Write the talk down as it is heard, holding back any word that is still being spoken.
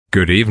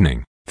Good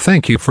evening.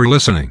 Thank you for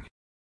listening.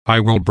 I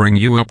will bring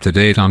you up to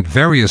date on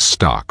various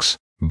stocks,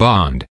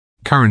 bond,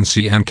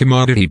 currency and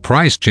commodity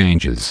price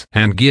changes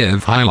and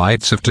give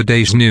highlights of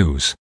today's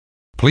news.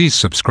 Please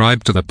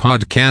subscribe to the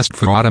podcast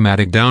for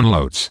automatic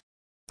downloads.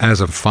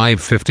 As of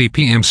 5:50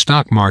 p.m.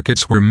 stock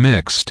markets were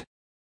mixed.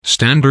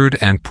 Standard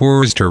 &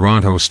 Poor's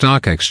Toronto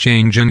Stock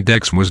Exchange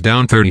Index was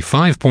down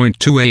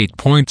 35.28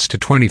 points to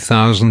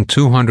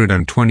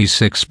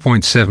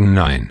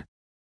 20,226.79.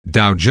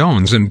 Dow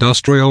Jones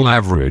Industrial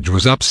Average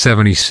was up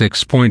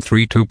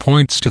 76.32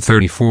 points to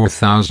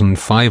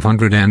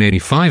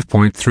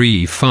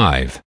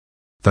 34,585.35.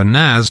 The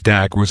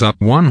Nasdaq was up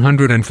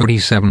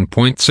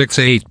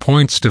 147.68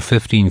 points to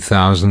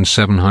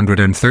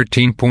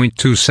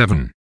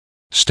 15,713.27.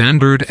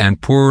 Standard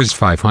 & Poor's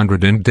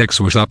 500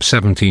 Index was up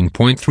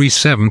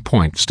 17.37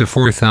 points to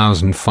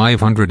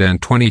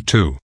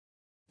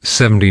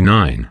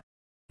 4,522.79.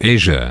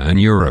 Asia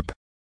and Europe.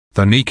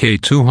 The Nikkei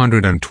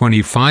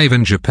 225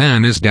 in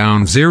Japan is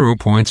down 0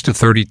 points to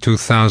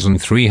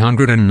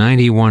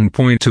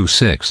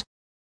 32,391.26.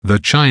 The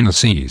China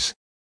CSI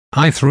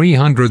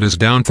 300 is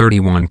down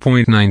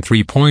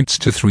 31.93 points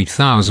to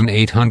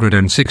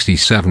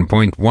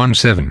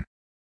 3,867.17.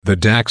 The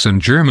DAX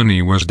in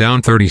Germany was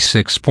down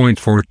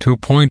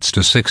 36.42 points to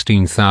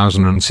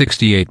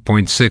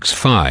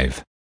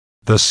 16,068.65.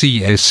 The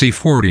CAC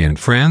 40 in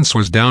France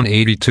was down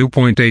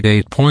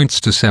 82.88 points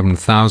to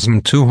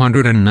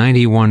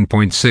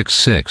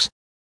 7,291.66.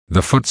 The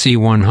FTSE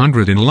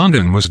 100 in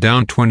London was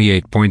down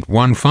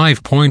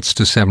 28.15 points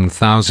to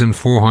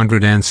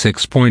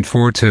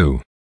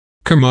 7,406.42.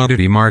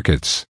 Commodity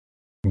markets.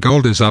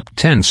 Gold is up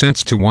 10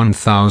 cents to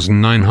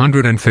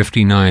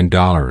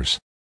 $1,959.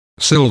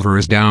 Silver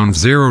is down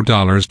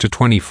 $0 to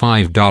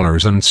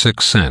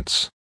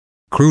 $25.06.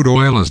 Crude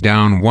oil is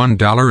down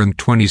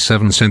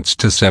 $1.27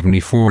 to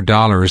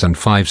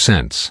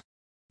 $74.05.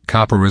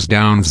 Copper is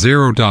down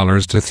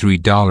 $0 to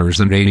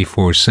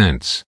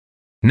 $3.84.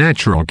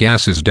 Natural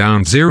gas is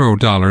down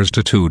 $0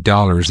 to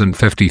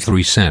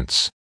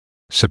 $2.53.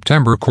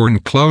 September corn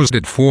closed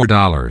at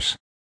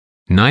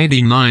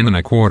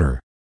 $4.9925.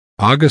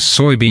 August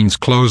soybeans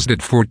closed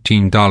at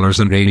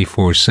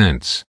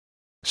 $14.84.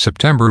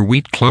 September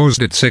wheat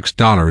closed at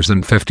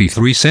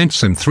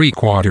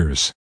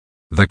 $6.5375.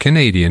 The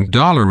Canadian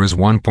dollar is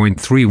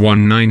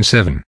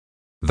 1.3197.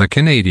 The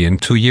Canadian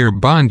 2-year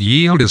bond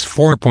yield is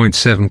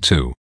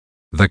 4.72.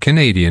 The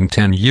Canadian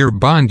 10-year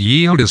bond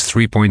yield is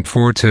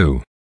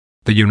 3.42.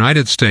 The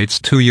United States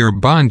 2-year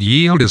bond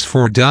yield is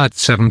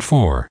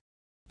 4.74.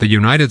 The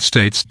United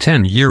States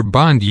 10-year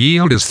bond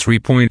yield is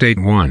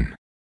 3.81.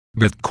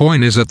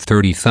 Bitcoin is at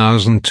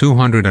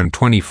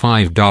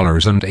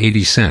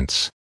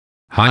 $30,225.80.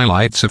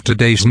 Highlights of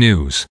today's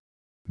news.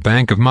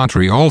 Bank of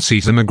Montreal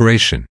sees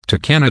immigration to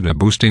Canada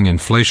boosting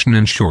inflation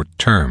in short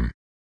term.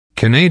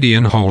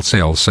 Canadian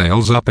wholesale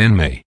sales up in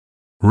May.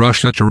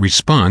 Russia to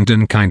respond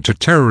in kind to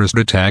terrorist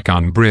attack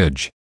on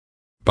bridge.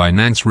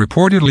 Binance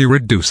reportedly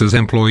reduces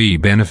employee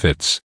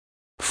benefits.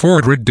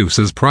 Ford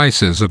reduces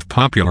prices of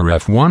popular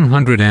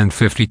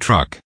F-150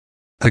 truck.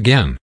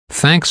 Again,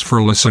 thanks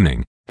for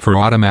listening. For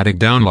automatic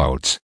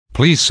downloads,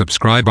 please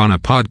subscribe on a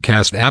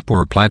podcast app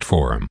or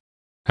platform.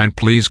 And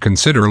please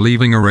consider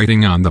leaving a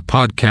rating on the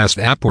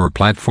podcast app or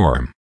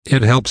platform.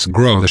 It helps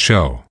grow the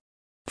show.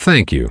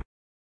 Thank you.